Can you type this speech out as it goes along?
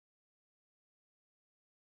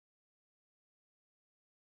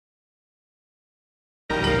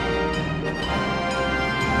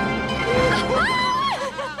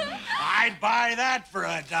buy that for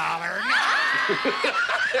 $1.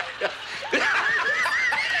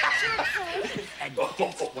 And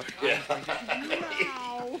guess what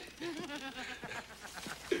now?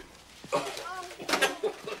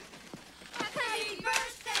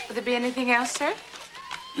 Will there be anything else, sir?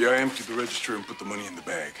 Yeah, I emptied the register and put the money in the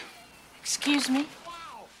bag. Excuse me?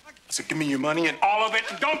 So give me your money and all of it,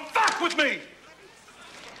 and don't fuck with me!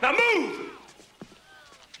 Now move!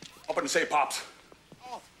 Open the safe, Pops.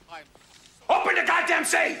 Open the goddamn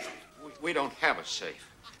safe! We don't have a safe.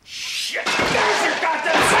 Shit! There's your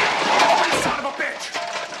goddamn safe! Open, son of a bitch!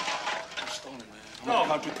 I'm gonna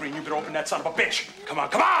count to 3, and you better open that son of a bitch. Come on,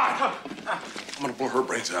 come on! I'm gonna blow her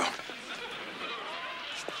brains out.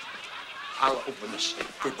 I'll open the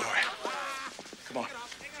safe. Good boy. Come on.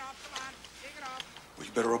 Well,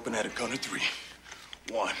 you better open that at count of 3.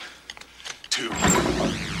 1, 2.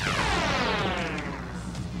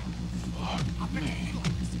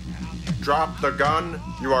 Drop the gun.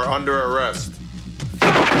 You are under arrest.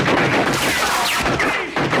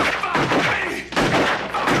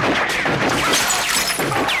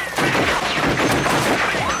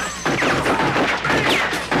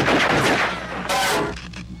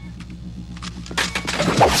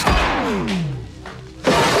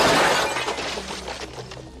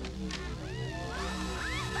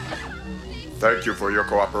 Thank you for your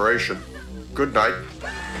cooperation. Good night.